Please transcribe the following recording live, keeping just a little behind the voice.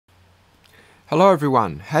Hello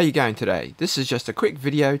everyone, how are you going today? This is just a quick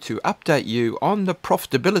video to update you on the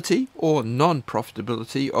profitability or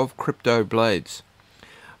non-profitability of CryptoBlades.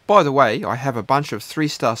 By the way, I have a bunch of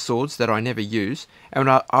 3-star swords that I never use, and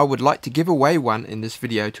I would like to give away one in this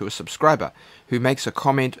video to a subscriber who makes a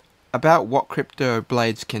comment about what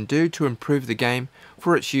CryptoBlades can do to improve the game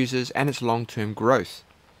for its users and its long-term growth.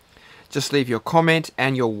 Just leave your comment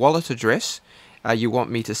and your wallet address you want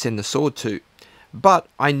me to send the sword to. But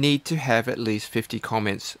I need to have at least 50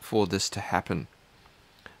 comments for this to happen.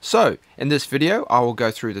 So, in this video, I will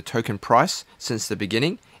go through the token price since the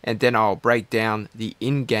beginning, and then I'll break down the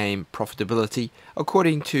in-game profitability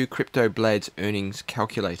according to CryptoBlades earnings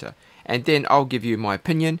calculator, and then I'll give you my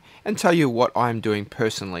opinion and tell you what I'm doing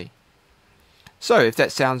personally. So, if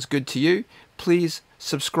that sounds good to you, please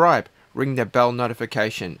subscribe, ring the bell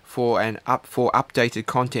notification for updated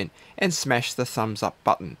content, and smash the thumbs up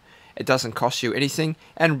button. It doesn't cost you anything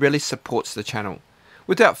and really supports the channel.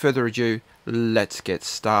 Without further ado, let's get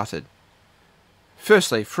started.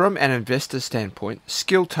 Firstly, from an investor standpoint,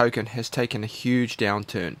 Skill Token has taken a huge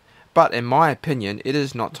downturn, but in my opinion, it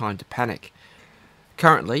is not time to panic.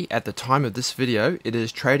 Currently, at the time of this video, it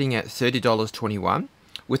is trading at $30.21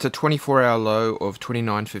 with a 24-hour low of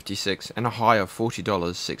 $29.56 and a high of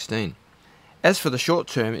 $40.16. As for the short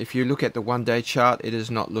term, if you look at the one-day chart, it is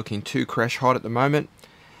not looking too crash hot at the moment.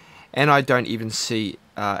 And I don't even see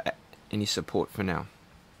any support for now.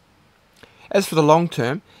 As for the long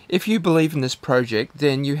term, if you believe in this project,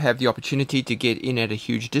 then you have the opportunity to get in at a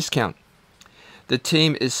huge discount. The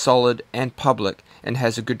team is solid and public and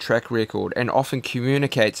has a good track record and often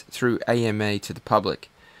communicates through AMA to the public.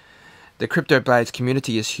 The CryptoBlades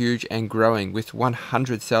community is huge and growing with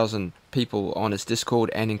 100,000 people on its Discord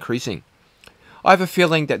and increasing. I have a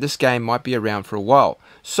feeling that this game might be around for a while,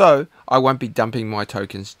 so I won't be dumping my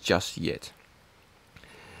tokens just yet.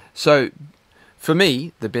 So, for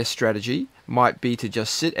me, the best strategy might be to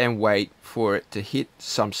just sit and wait for it to hit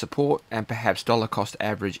some support and perhaps dollar cost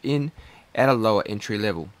average in at a lower entry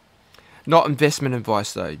level. Not investment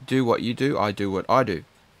advice though, do what you do, I do what I do.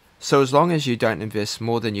 So as long as you don't invest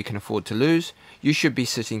more than you can afford to lose, you should be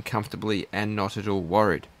sitting comfortably and not at all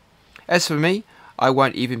worried. As for me, I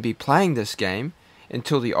won't even be playing this game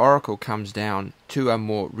until the Oracle comes down to a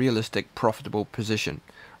more realistic, profitable position.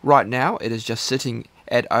 Right now, it is just sitting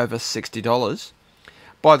at over $60.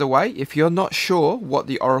 By the way, if you're not sure what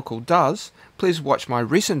the Oracle does, please watch my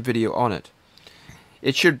recent video on it.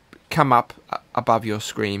 It should come up above your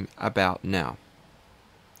screen about now.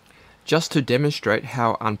 Just to demonstrate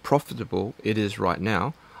how unprofitable it is right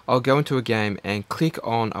now, I'll go into a game and click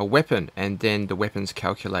on a weapon and then the weapons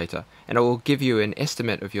calculator, and it will give you an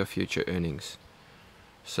estimate of your future earnings.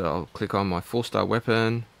 So I'll click on my 4-star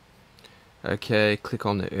weapon. Okay, click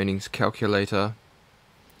on the earnings calculator.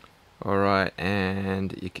 Alright,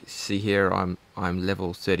 and you can see here I'm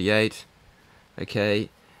level 38. Okay,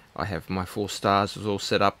 I have my 4 stars all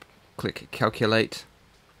set up. Click calculate.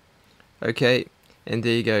 Okay, and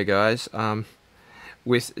there you go guys.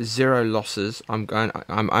 With 0 losses, I'm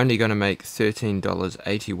only going to make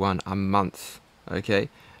 $13.81 a month. Okay,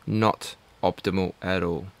 not optimal at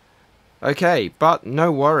all. Okay, but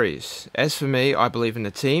no worries. As for me, I believe in the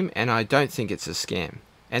team and I don't think it's a scam.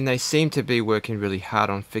 And they seem to be working really hard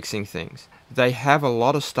on fixing things. They have a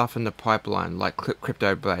lot of stuff in the pipeline like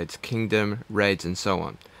CryptoBlades, Kingdom, raids and so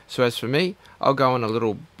on. So as for me, I'll go on a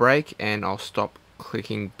little break and I'll stop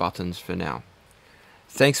clicking buttons for now.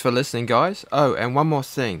 Thanks for listening guys. Oh, and one more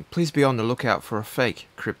thing, please be on the lookout for a fake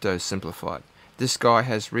Crypto Simplified. This guy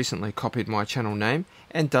has recently copied my channel name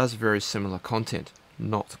and does very similar content.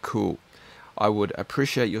 Not cool. I would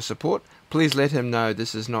appreciate your support. Please let him know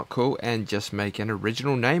this is not cool and just make an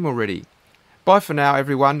original name already. Bye for now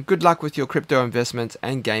everyone, good luck with your crypto investments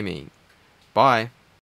and gaming. Bye.